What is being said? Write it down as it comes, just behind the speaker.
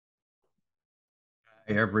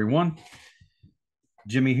Hey everyone,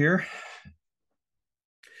 Jimmy here.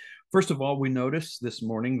 First of all, we noticed this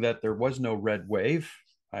morning that there was no red wave.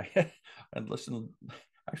 I had listened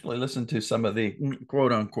to some of the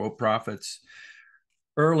quote unquote prophets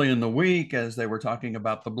early in the week as they were talking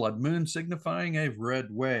about the blood moon signifying a red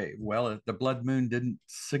wave. Well, the blood moon didn't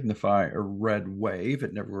signify a red wave.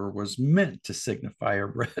 It never was meant to signify a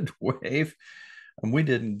red wave. And we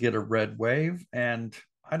didn't get a red wave. And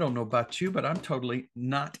I don't know about you, but I'm totally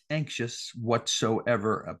not anxious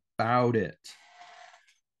whatsoever about it.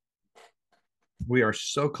 We are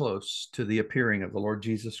so close to the appearing of the Lord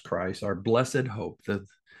Jesus Christ, our blessed hope, the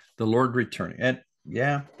Lord returning. And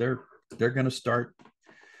yeah, they're going to start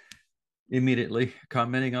immediately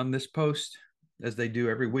commenting on this post as they do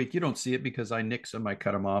every week. You don't see it because I nix them, I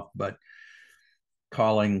cut them off, but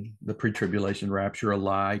calling the pre-tribulation rapture a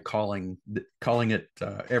lie, calling it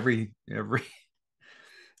every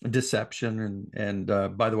deception, and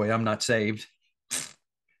by the way, I'm not saved,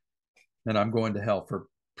 and I'm going to hell for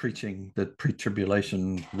preaching the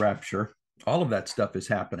pre-tribulation rapture. All of that stuff is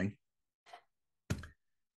happening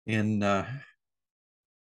in at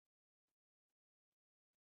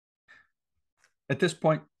this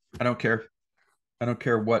point. I don't care. I don't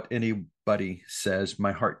care what anybody says.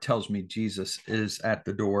 My heart tells me Jesus is at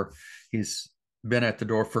the door. He's been at the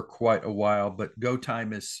door for quite a while, but go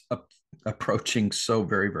time is approaching so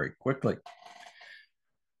very, very quickly.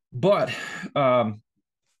 But I'm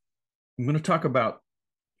going to talk about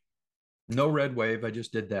no red wave. I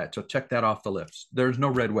just did that. So check that off the list. There's no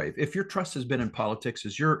red wave. If your trust has been in politics,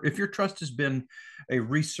 if your trust has been a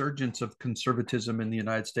resurgence of conservatism in the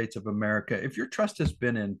United States of America, if your trust has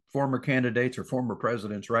been in former candidates or former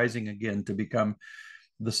presidents rising again to become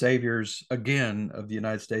the saviors again of the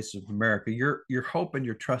United States of America, your hope and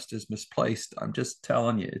your trust is misplaced. I'm just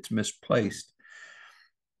telling you, it's misplaced.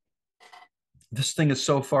 This thing is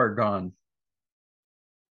so far gone.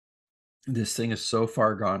 This thing is so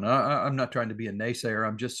far gone. I'm not trying to be a naysayer.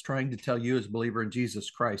 I'm just trying to tell you, as a believer in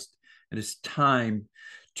Jesus Christ, it is time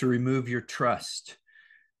to remove your trust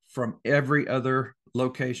from every other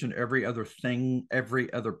location, every other thing,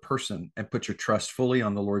 every other person, and put your trust fully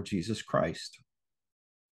on the Lord Jesus Christ.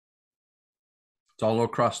 It's all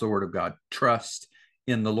across the Word of God. Trust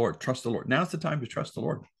in the Lord. Trust the Lord. Now's the time to trust the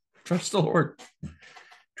Lord. Trust the Lord.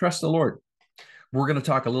 Trust the Lord. We're going to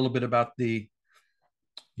talk a little bit about the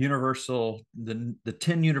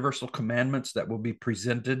 10 universal commandments that will be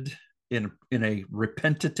presented in a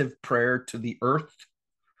repentative prayer to the earth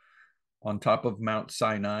on top of Mount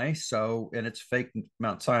Sinai. And it's fake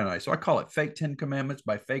Mount Sinai. So I call it fake 10 commandments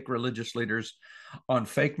by fake religious leaders on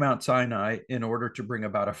fake Mount Sinai in order to bring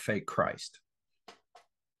about a fake Christ.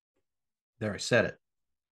 There, I said it.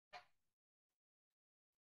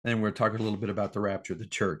 And we're talking a little bit about the rapture of the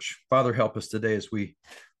church. Father, help us today as we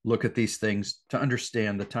look at these things to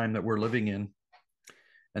understand the time that we're living in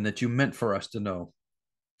and that you meant for us to know.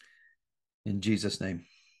 In Jesus' name.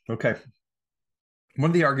 Okay. One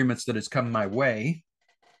of the arguments that has come my way,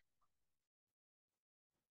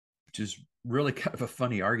 which is really kind of a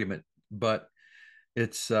funny argument, but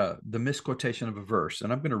it's the misquotation of a verse.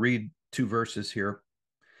 And I'm going to read two verses here.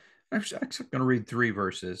 Actually, I'm going to read three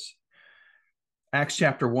verses. Acts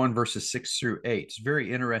chapter 1, verses 6 through 8. It's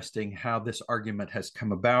very interesting how this argument has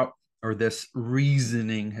come about, or this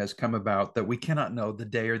reasoning has come about, that we cannot know the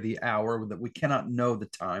day or the hour, that we cannot know the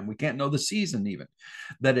time, we can't know the season even,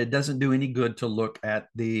 that it doesn't do any good to look at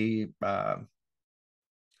the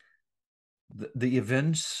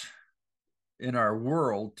events in our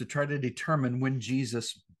world to try to determine when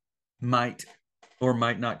Jesus might or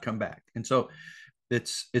might not come back. And so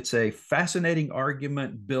it's a fascinating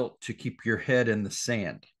argument built to keep your head in the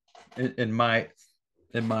sand, in my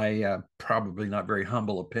probably not very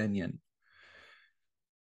humble opinion.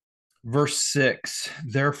 Verse 6,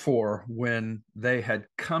 therefore, when they had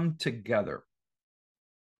come together,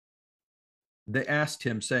 they asked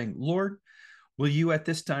him, saying, Lord, will you at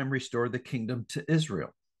this time restore the kingdom to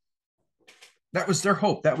Israel? That was their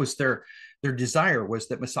hope. That was their desire, was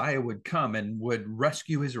that Messiah would come and would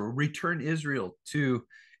rescue Israel, return Israel to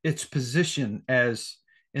its position as,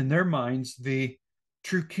 in their minds, the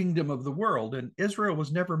true kingdom of the world. And Israel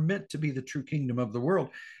was never meant to be the true kingdom of the world.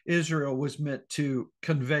 Israel was meant to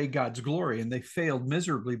convey God's glory, and they failed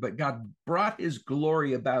miserably, but God brought his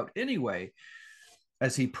glory about anyway,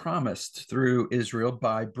 as he promised through Israel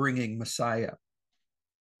by bringing Messiah.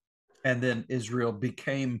 And then Israel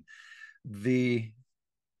became the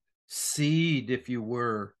seed, if you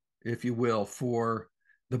will, for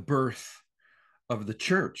the birth of the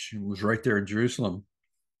church. It was right there in Jerusalem.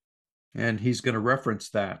 And he's going to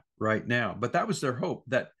reference that right now. But that was their hope,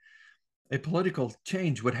 that A political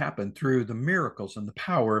change would happen through the miracles and the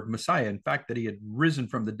power of Messiah. In fact, that he had risen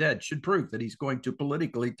from the dead should prove that he's going to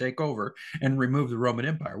politically take over and remove the Roman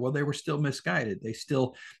Empire. Well, they were still misguided. They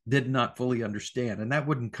still did not fully understand. And that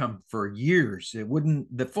wouldn't come for years.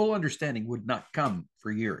 The full understanding would not come for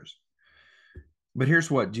years. But here's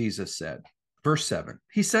what Jesus said. Verse 7,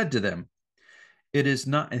 he said to them, it is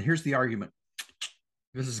not, and here's the argument.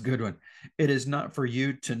 This is a good one. It is not for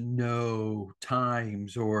you to know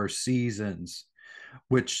times or seasons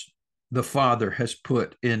which the Father has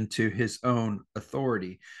put into his own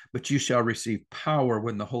authority, but you shall receive power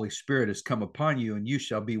when the Holy Spirit has come upon you, and you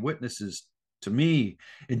shall be witnesses to me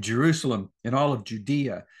in Jerusalem, in all of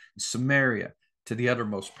Judea, Samaria, to the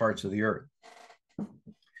uttermost parts of the earth.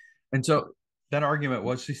 And so that argument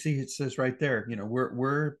was, you see, it says right there,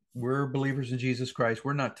 we're believers in Jesus Christ.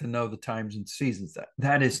 We're not to know the times and seasons.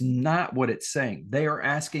 That is not what it's saying. They are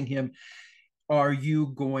asking him, are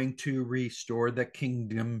you going to restore the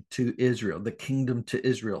kingdom to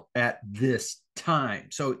Israel, at this time?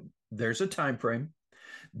 So there's a time frame.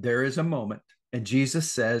 There is a moment. And Jesus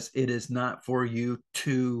says it is not for you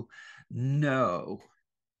to know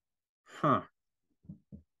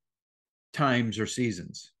times or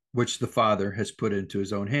seasons, which the Father has put into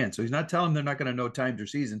his own hand. So he's not telling them they're not going to know times or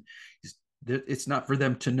season. It's not for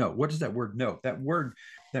them to know. What does that word know? That word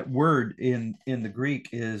in the Greek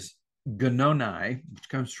is gononai, which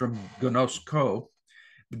comes from gnosko.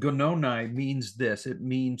 Gononai means this. It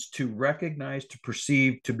means to recognize, to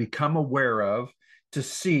perceive, to become aware of, to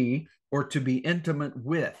see, or to be intimate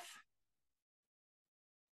with.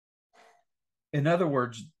 In other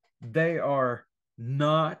words,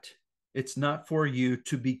 it's not for you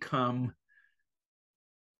to become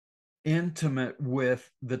intimate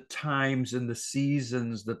with the times and the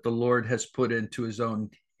seasons that the Lord has put into his own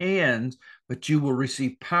hands, but you will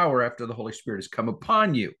receive power after the Holy Spirit has come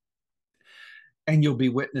upon you. And you'll be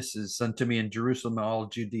witnesses unto me in Jerusalem, all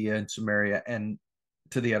Judea and Samaria, and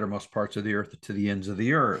to the uttermost parts of the earth, to the ends of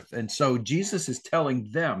the earth. And so Jesus is telling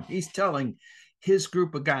them, he's telling his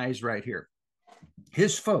group of guys right here,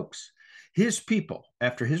 his folks, his people,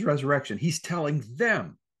 after his resurrection, he's telling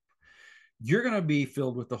them, you're going to be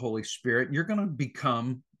filled with the Holy Spirit. You're going to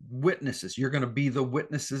become witnesses. You're going to be the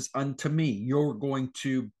witnesses unto me. You're going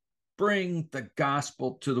to bring the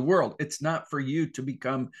gospel to the world. It's not for you to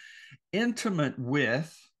become intimate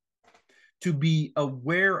with, to be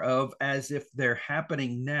aware of as if they're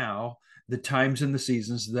happening now, the times and the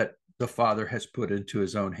seasons that the Father has put into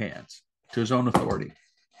his own hands, to his own authority.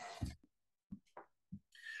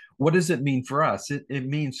 What does it mean for us? It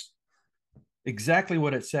means exactly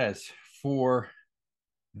what it says for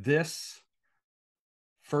this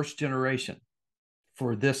first generation,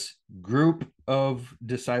 for this group of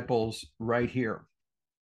disciples right here.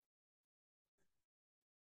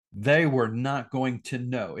 They were not going to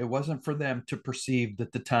know. It wasn't for them to perceive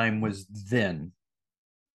that the time was then,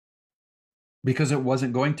 because it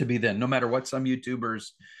wasn't going to be then. No matter what some YouTubers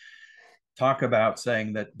talk about,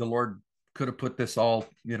 saying that the Lord could have put this all,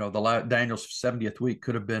 Daniel's 70th week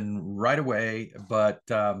could have been right away, but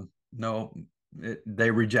no,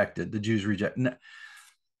 they rejected. The Jews rejected. No,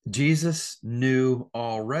 Jesus knew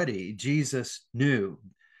already. Jesus knew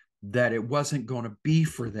that it wasn't going to be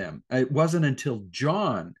for them. It wasn't until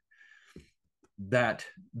John that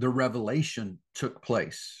the revelation took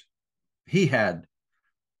place. He had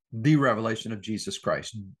the revelation of Jesus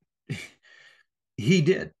Christ. He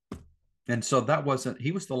did. And so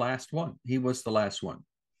he was the last one. He was the last one.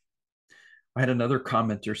 I had another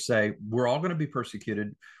commenter say, we're all going to be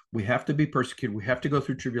persecuted. We have to be persecuted. We have to go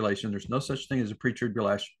through tribulation. There's no such thing as a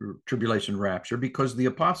pre-tribulation rapture, because the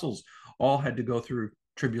apostles all had to go through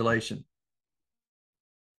tribulation.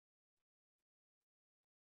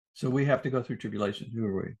 So we have to go through tribulation. Who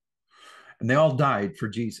are we? And they all died for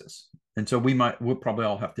Jesus. And so we'll probably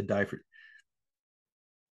all have to die for.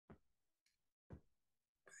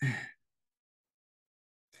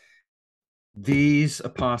 These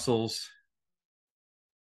apostles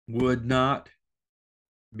would not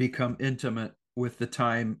become intimate with the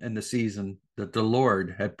time and the season that the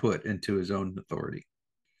Lord had put into his own authority.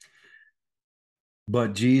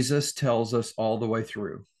 But Jesus tells us all the way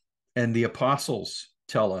through, and the apostles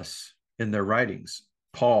tell us in their writings,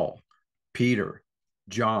 Paul, Peter,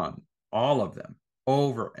 John, all of them,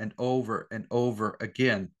 over and over and over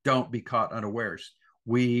again, don't be caught unawares.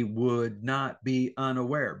 We would not be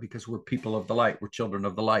unaware, because we're people of the light. We're children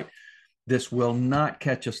of the light. This will not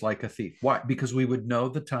catch us like a thief. Why? Because we would know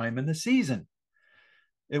the time and the season.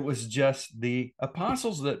 It was just the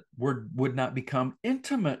apostles that would not become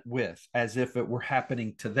intimate with, as if it were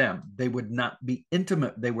happening to them. They would not be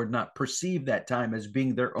intimate. They would not perceive that time as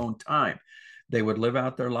being their own time. They would live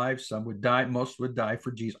out their lives. Some would die. Most would die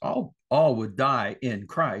for Jesus. All would die in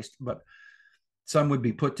Christ, but some would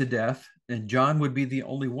be put to death. And John would be the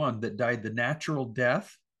only one that died the natural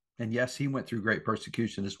death. And yes, he went through great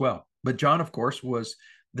persecution as well. But John, of course, was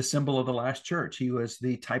the symbol of the last church. He was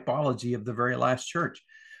the typology of the very last church,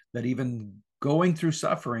 that even going through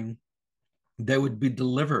suffering, they would be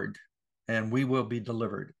delivered, and we will be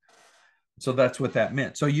delivered. So that's what that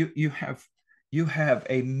meant. So you have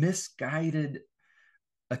a misguided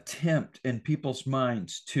attempt in people's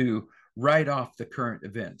minds to write off the current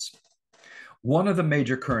events. One of the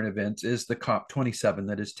major current events is the COP27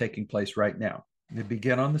 that is taking place right now. It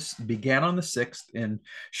began on the 6th in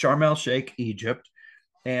Sharm el-Sheikh, Egypt,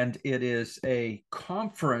 and it is a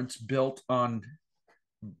conference built on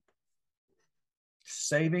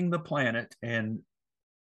saving the planet and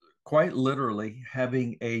quite literally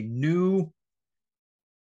having a new,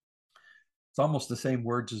 it's almost the same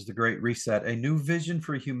words as the Great Reset, a new vision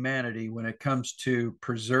for humanity when it comes to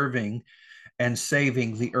preserving and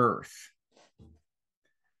saving the earth.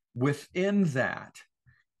 Within that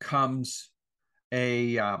comes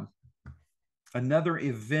another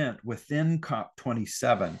event within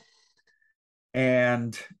COP27,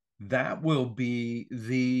 and that will be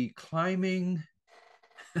the climbing,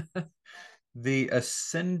 the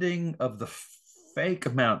ascending of the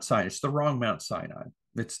fake Mount Sinai. It's the wrong Mount Sinai.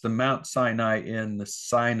 It's the Mount Sinai in the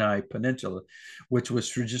Sinai Peninsula, which was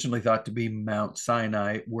traditionally thought to be Mount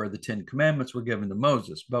Sinai, where the 10 Commandments were given to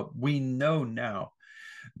Moses. But we know now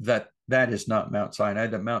that that is not Mount Sinai,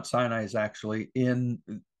 that Mount Sinai is actually in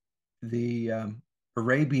the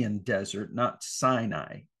Arabian desert, not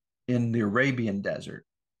Sinai, in the Arabian desert.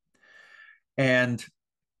 And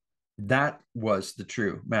that was the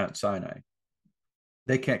true Mount Sinai.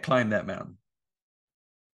 They can't climb that mountain.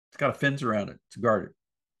 It's got a fence around it. It's guarded.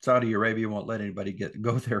 Saudi Arabia won't let anybody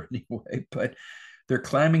go there anyway, but they're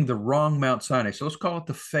climbing the wrong Mount Sinai. So let's call it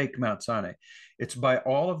the fake Mount Sinai. It's by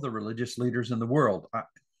all of the religious leaders in the world.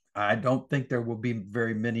 I don't think there will be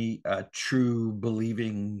very many true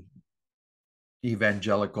believing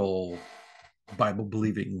evangelical Bible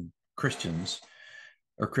believing Christians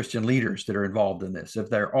or Christian leaders that are involved in this. If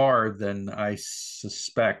there are, then I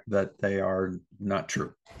suspect that they are not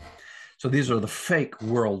true. So these are the fake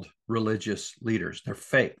world religious leaders. They're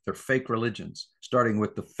fake. They're fake religions, starting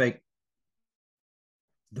with the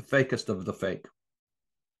fakest of the fake.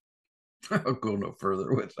 I'll go no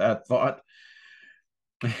further with that thought.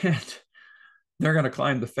 And they're going to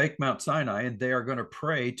climb the fake Mount Sinai, and they are going to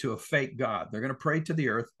pray to a fake God. They're going to pray to the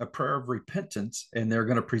earth, a prayer of repentance, and they're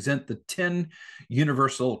going to present the 10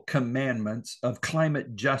 universal commandments of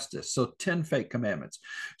climate justice. So 10 fake commandments.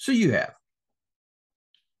 So you have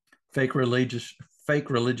fake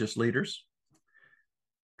religious leaders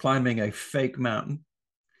climbing a fake mountain,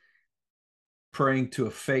 praying to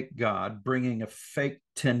a fake God, bringing a fake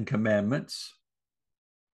 10 commandments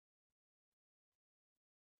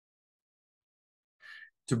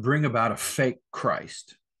to bring about a fake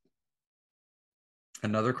Christ,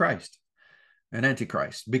 another Christ, an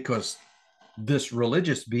antichrist, because this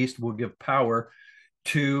religious beast will give power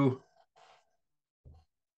to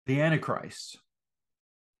the antichrist.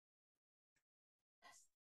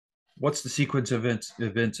 What's the sequence of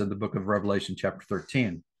events in the book of Revelation, chapter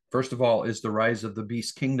 13? First of all is the rise of the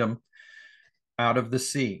beast kingdom out of the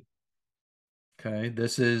sea. Okay,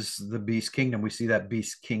 this is the beast kingdom. We see that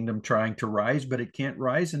beast kingdom trying to rise, but it can't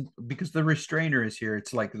rise, and because the restrainer is here.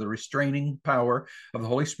 It's like the restraining power of the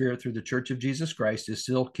Holy Spirit through the Church of Jesus Christ is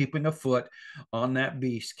still keeping a foot on that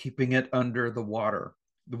beast, keeping it under the water.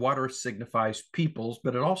 The water signifies peoples,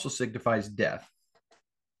 but it also signifies death.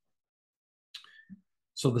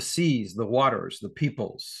 So the seas, the waters, the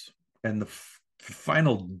peoples, and the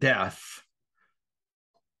final death,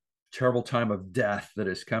 terrible time of death that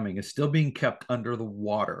is coming, is still being kept under the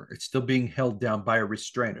water. It's still being held down by a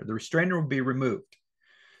restrainer. The restrainer will be removed.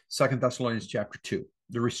 2 Thessalonians chapter 2.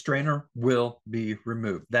 The restrainer will be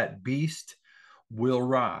removed. That beast will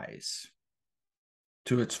rise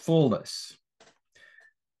to its fullness.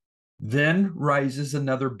 Then rises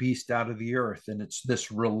another beast out of the earth, and it's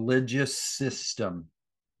this religious system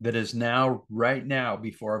that is now, right now,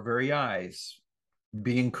 before our very eyes,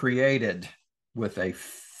 being created with a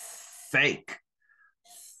fake.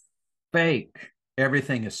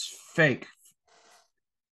 Everything is fake.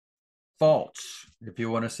 False, if you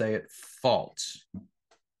want to say it, false.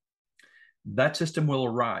 That system will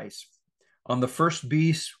arise. On the first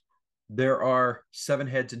beast, there are 7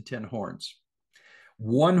 heads and 10 horns.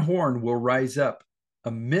 One horn will rise up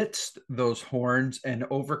amidst those horns and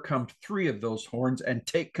overcome three of those horns and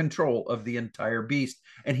take control of the entire beast.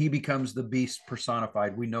 And he becomes the beast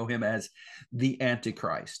personified. We know him as the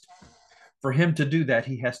Antichrist. For him to do that,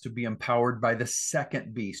 he has to be empowered by the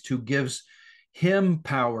second beast, who gives him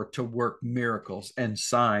power to work miracles and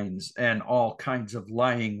signs and all kinds of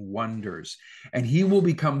lying wonders. And he will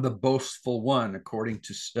become the boastful one, according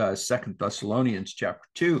to 2 Thessalonians chapter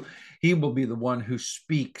 2. He will be the one who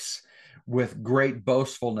speaks with great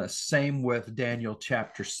boastfulness. Same with Daniel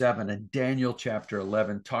chapter 7 and Daniel chapter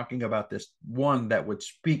 11, talking about this one that would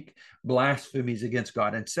speak blasphemies against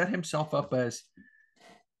God and set himself up as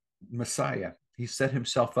Messiah. He set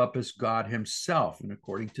himself up as God himself. And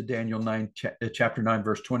according to Daniel 9, chapter 9,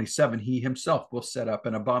 verse 27, he himself will set up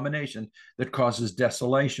an abomination that causes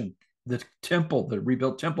desolation. The temple, the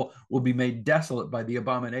rebuilt temple, will be made desolate by the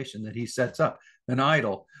abomination that he sets up. An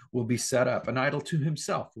idol will be set up. An idol to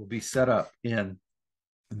himself will be set up in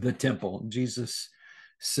the temple. Jesus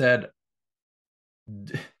said,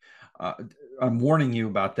 I'm warning you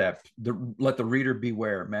about that. Let the reader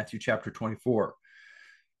beware. Matthew chapter 24.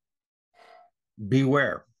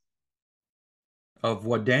 Beware of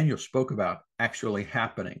what Daniel spoke about actually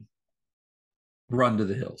happening. Run to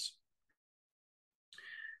the hills.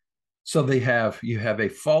 So you have a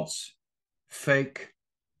false, fake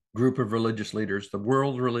group of religious leaders. The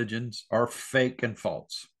world religions are fake and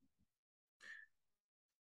false.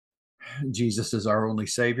 Jesus is our only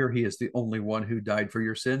Savior. He is the only one who died for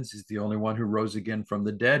your sins. He's the only one who rose again from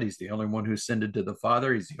the dead. He's the only one who ascended to the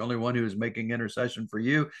Father. He's the only one who is making intercession for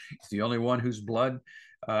you. He's the only one whose blood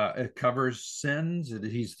covers sins.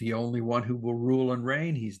 He's the only one who will rule and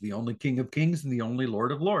reign. He's the only King of Kings and the only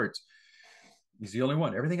Lord of Lords. He's the only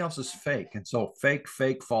one. Everything else is fake. And so fake,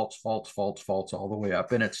 false, all the way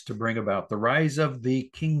up. And it's to bring about the rise of the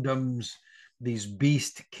kingdoms, these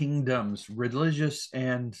beast kingdoms, religious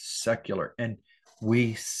and secular. And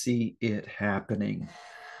we see it happening.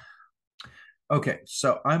 Okay,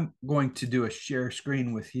 so I'm going to do a share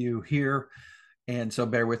screen with you here. And so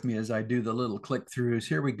bear with me as I do the little click throughs.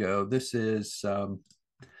 Here we go. This is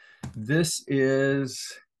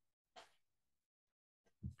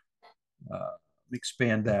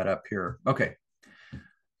expand that up here. Okay.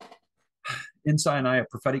 In Sinai, a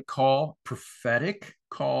prophetic call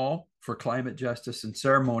for climate justice and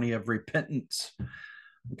ceremony of repentance.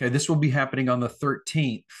 Okay, this will be happening on the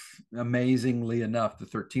 13th, amazingly enough, the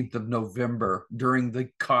 13th of November during the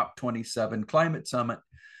COP27 climate summit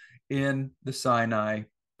in the Sinai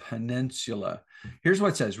Peninsula. Here's what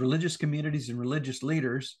it says. Religious communities and religious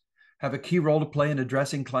leaders have a key role to play in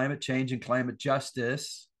addressing climate change and climate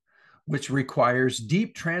justice, which requires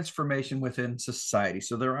deep transformation within society.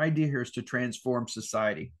 So their idea here is to transform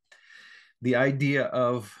society. The idea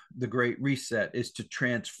of the Great Reset is to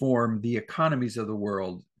transform the economies of the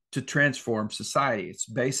world, to transform society. It's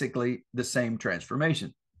basically the same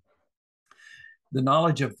transformation. The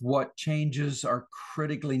knowledge of what changes are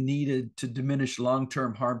critically needed to diminish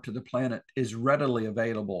long-term harm to the planet is readily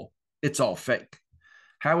available. It's all fake.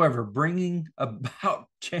 However, bringing about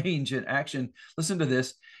change in action, listen to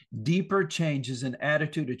this, deeper changes in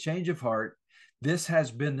attitude, a change of heart, this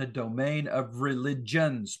has been the domain of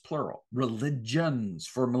religions, plural, religions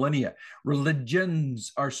for millennia.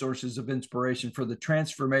 Religions are sources of inspiration for the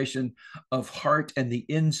transformation of heart and the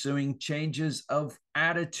ensuing changes of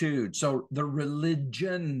attitude. So the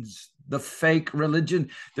religions, the fake religion,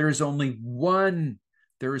 there is only one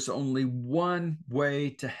way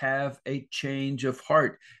to have a change of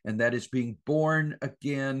heart, and that is being born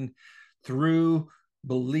again through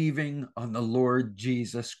believing on the Lord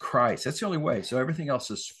Jesus Christ. That's the only way. So everything else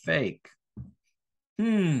is fake.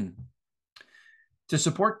 To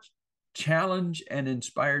support, challenge, and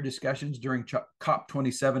inspire discussions during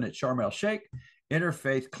COP27 at Sharm el-Sheikh,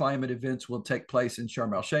 interfaith climate events will take place in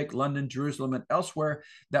Sharm el-Sheikh, London, Jerusalem, and elsewhere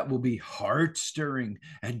that will be heart-stirring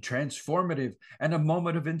and transformative and a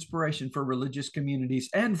moment of inspiration for religious communities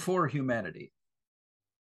and for humanity.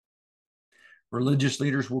 Religious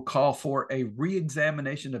leaders will call for a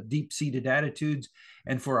re-examination of deep-seated attitudes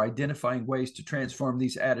and for identifying ways to transform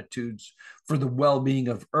these attitudes for the well-being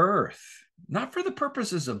of Earth, not for the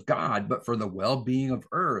purposes of God, but for the well-being of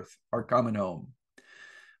Earth, our common home.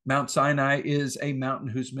 Mount Sinai is a mountain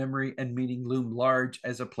whose memory and meaning loom large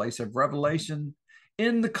as a place of revelation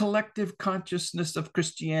in the collective consciousness of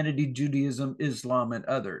Christianity, Judaism, Islam, and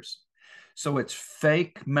others. So it's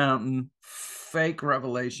fake mountain, fake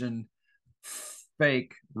revelation,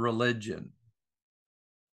 fake religion.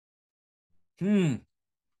 I'm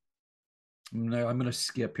going to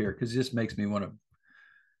skip here because this makes me want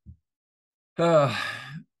to.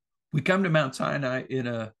 We come to Mount Sinai in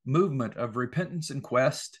a movement of repentance and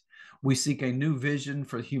quest. We seek a new vision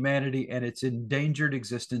for humanity and its endangered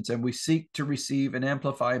existence, and we seek to receive and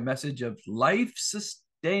amplify a message of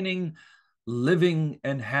life-sustaining living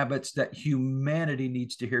and habits that humanity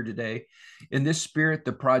needs to hear today. In this spirit,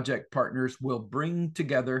 the project partners will bring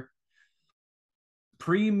together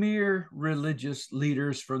premier religious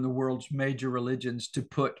leaders from the world's major religions to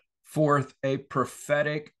put forth a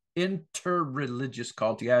prophetic inter-religious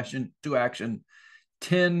call to action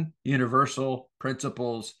 10 universal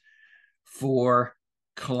principles for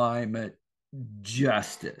climate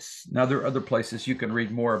justice. Now, there are other places you can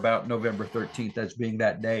read more about November 13th as being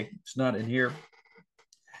that day. It's not in here.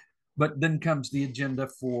 But then comes the agenda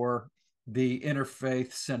for the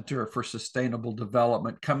Interfaith Center for Sustainable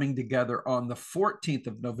Development coming together on the 14th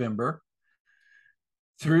of November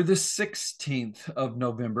through the 16th of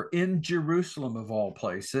November in Jerusalem, of all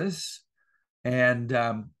places. And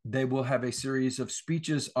they will have a series of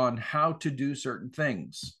speeches on how to do certain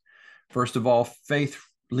things. First of all, faith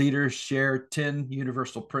leaders share 10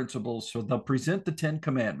 universal principles. So they'll present the 10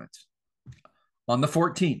 commandments on the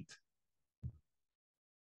 14th.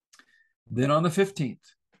 Then on the 15th,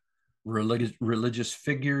 religious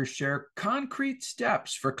figures share concrete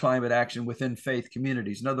steps for climate action within faith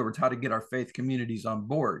communities. In other words, how to get our faith communities on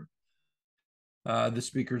board. The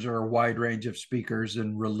speakers are a wide range of speakers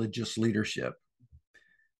and religious leadership.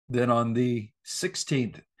 Then on the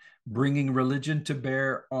 16th, bringing religion to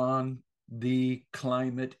bear on the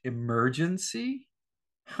climate emergency.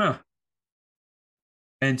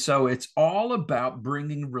 And so it's all about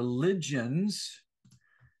bringing religions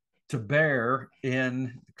to bear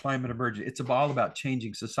in climate emergency. It's all about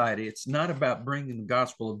changing society. It's not about bringing the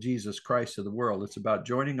gospel of Jesus Christ to the world. It's about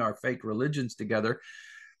joining our fake religions together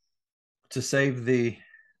to save the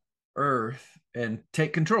earth and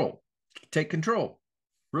take control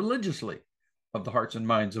religiously of the hearts and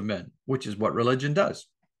minds of men, which is what religion does,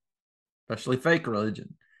 especially fake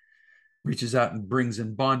religion. Reaches out and brings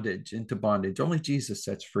in bondage into bondage. Only Jesus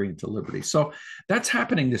sets free into liberty. So that's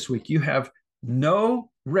happening this week. You have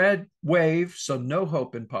no red wave, so no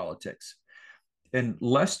hope in politics. And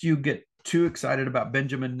lest you get too excited about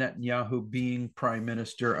Benjamin Netanyahu being prime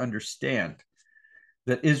minister, understand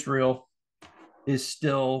that Israel is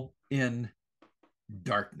still in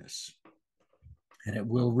darkness. And it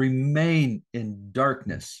will remain in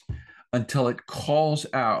darkness until it calls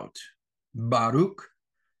out, Baruch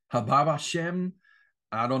Haba Hashem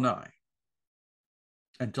Adonai,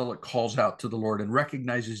 until it calls out to the Lord and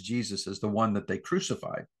recognizes Jesus as the one that they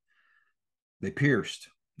crucified, they pierced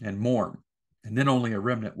and mourned, and then only a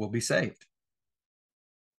remnant will be saved.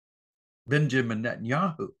 Benjamin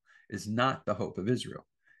Netanyahu is not the hope of Israel.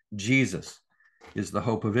 Jesus is the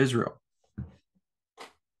hope of Israel.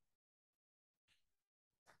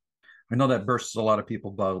 I know that bursts a lot of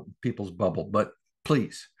people's bubble, but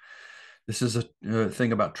please, this is a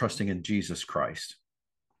thing about trusting in Jesus Christ.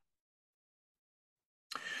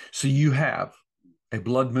 So you have a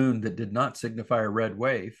blood moon that did not signify a red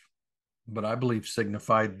wave, but I believe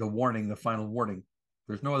signified the warning, the final warning.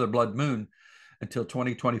 There's no other blood moon until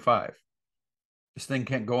 2025. This thing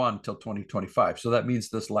can't go on until 2025. So that means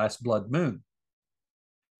this last blood moon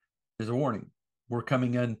is a warning. We're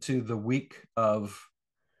coming into the week of,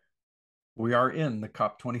 we are in the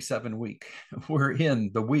COP27 week. We're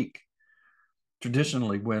in the week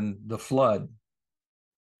traditionally when the flood,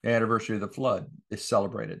 the anniversary of the flood, is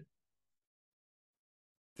celebrated.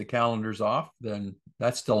 If the calendar's off, then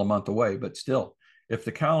that's still a month away, but still, if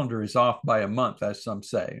the calendar is off by a month, as some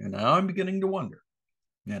say, and now I'm beginning to wonder,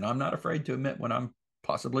 and I'm not afraid to admit when I'm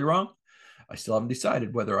possibly wrong. I still haven't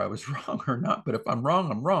decided whether I was wrong or not, but if I'm wrong,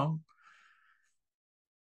 I'm wrong.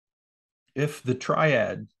 If the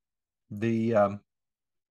triad, the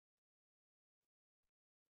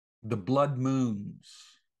blood moons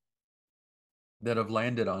that have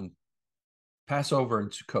landed on Passover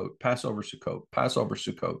and Sukkot, Passover,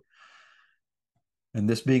 Sukkot, and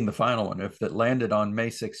this being the final one, if it landed on May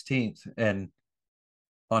 16th and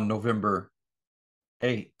on November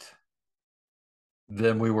 8th,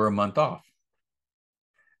 then we were a month off.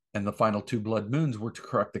 And the final two blood moons were to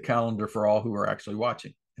correct the calendar for all who are actually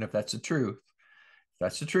watching. And if that's the truth,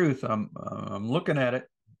 I'm looking at it.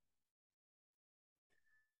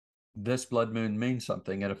 This blood moon means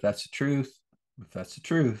something. And if that's the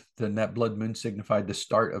truth, then that blood moon signified the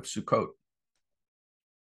start of Sukkot.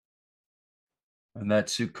 And that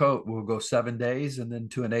Sukkot will go 7 days and then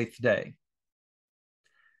to an 8th day.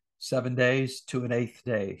 7 days to an 8th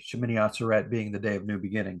day. Shemini Atzeret being the day of new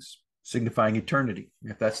beginnings, signifying eternity.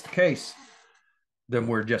 If that's the case, then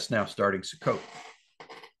we're just now starting Sukkot.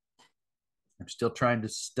 I'm still trying to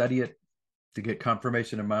study it to get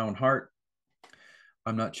confirmation in my own heart.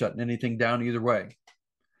 I'm not shutting anything down either way.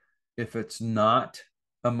 If it's not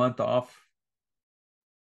a month off,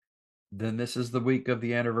 then this is the week of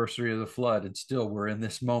the anniversary of the flood. And still we're in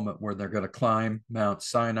this moment where they're going to climb Mount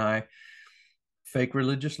Sinai, fake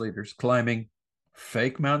religious leaders climbing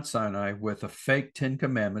fake Mount Sinai with a fake 10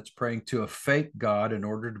 Commandments, praying to a fake God in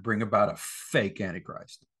order to bring about a fake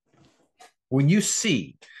Antichrist. When you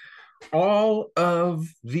see all of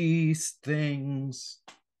these things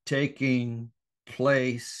taking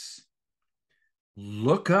place,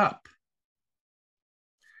 look up.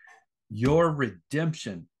 Your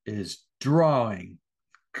redemption is drawing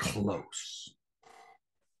close.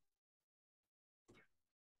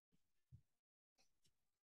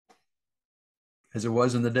 As it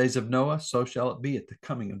was in the days of Noah, so shall it be at the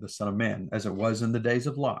coming of the Son of Man. As it was in the days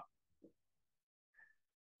of Lot,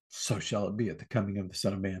 so shall it be at the coming of the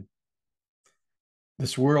Son of Man.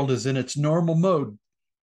 This world is in its normal mode,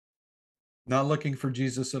 not looking for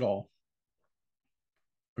Jesus at all.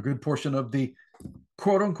 A good portion of the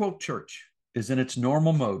quote unquote church is in its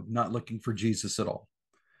normal mode, not looking for Jesus at all.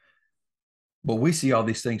 But we see all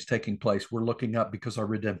these things taking place. We're looking up because our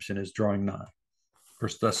redemption is drawing nigh.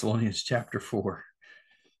 1 Thessalonians chapter 4.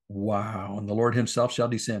 Wow. And the Lord himself shall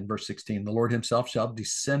descend. Verse 16. The Lord himself shall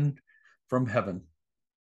descend from heaven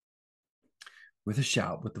with a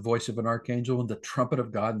shout, with the voice of an archangel and the trumpet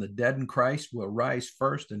of God, and the dead in Christ will rise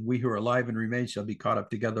first, and we who are alive and remain shall be caught up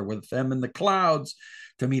together with them in the clouds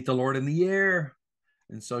to meet the Lord in the air.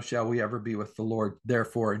 And so shall we ever be with the Lord.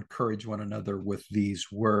 Therefore, encourage one another with these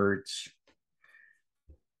words.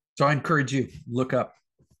 So I encourage you, look up,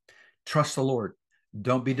 trust the Lord.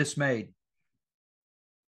 Don't be dismayed.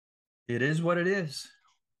 It is what it is.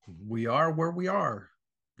 We are where we are.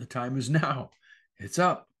 The time is now. It's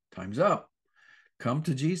up. Time's up. Come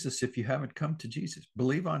to Jesus if you haven't come to Jesus.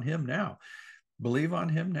 Believe on him now. Believe on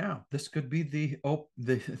him now. This could be the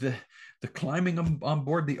climbing on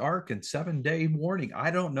board the ark and 7-day warning.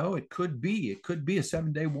 I don't know. It could be. It could be a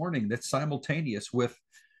 7-day warning that's simultaneous with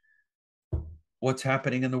what's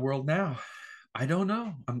happening in the world now. I don't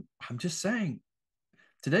know. I'm just saying.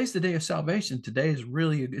 Today's the day of salvation. Today is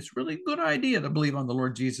really, it's really a good idea to believe on the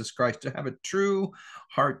Lord Jesus Christ, to have a true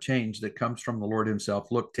heart change that comes from the Lord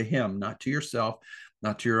himself. Look to him, not to yourself,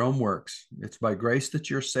 not to your own works. It's by grace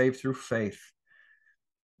that you're saved through faith.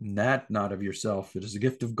 And that not of yourself. It is a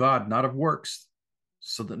gift of God, not of works,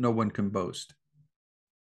 so that no one can boast.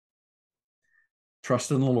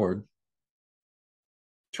 Trust in the Lord.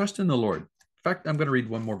 Trust in the Lord. In fact, I'm going to read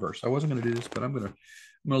one more verse. I wasn't going to do this, but I'm going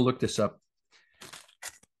to look this up.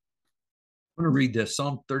 I'm going to read this,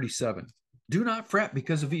 Psalm 37. Do not fret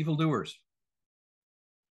because of evildoers.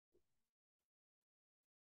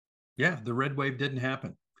 Yeah, the red wave didn't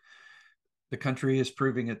happen. The country is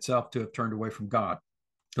proving itself to have turned away from God.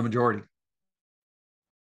 The majority.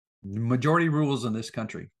 The majority rules in this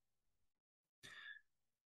country.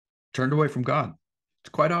 Turned away from God.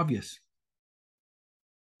 It's quite obvious.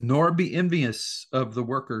 Nor be envious of the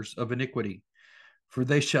workers of iniquity, for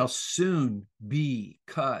they shall soon be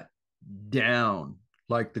cut down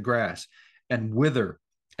like the grass and wither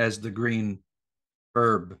as the green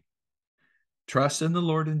herb. Trust in the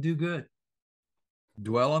Lord and do good.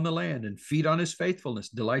 Dwell on the land and feed on his faithfulness.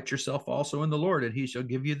 Delight yourself also in the Lord, and he shall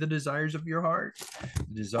give you the desires of your heart,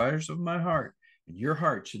 the desires of my heart. And your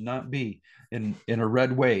heart should not be in a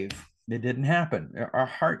red wave. It didn't happen. Our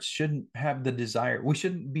hearts shouldn't have the desire. We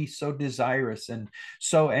shouldn't be so desirous and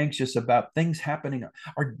so anxious about things happening.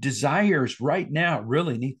 Our desires right now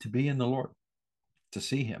really need to be in the Lord, to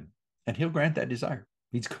see him. And he'll grant that desire.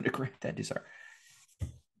 He's going to grant that desire.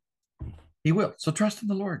 He will. So trust in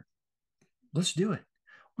the Lord. Let's do it.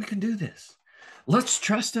 We can do this. Let's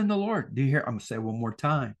trust in the Lord. Do you hear? I'm going to say one more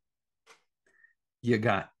time. You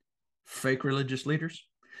got fake religious leaders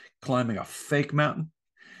climbing a fake mountain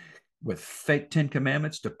with fake 10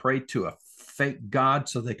 Commandments to pray to a fake God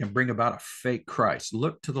so they can bring about a fake Christ.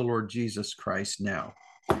 Look to the Lord Jesus Christ now,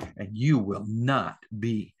 and you will not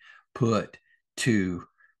be put to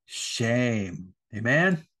shame.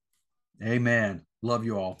 Amen. Amen. Love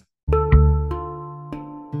you all.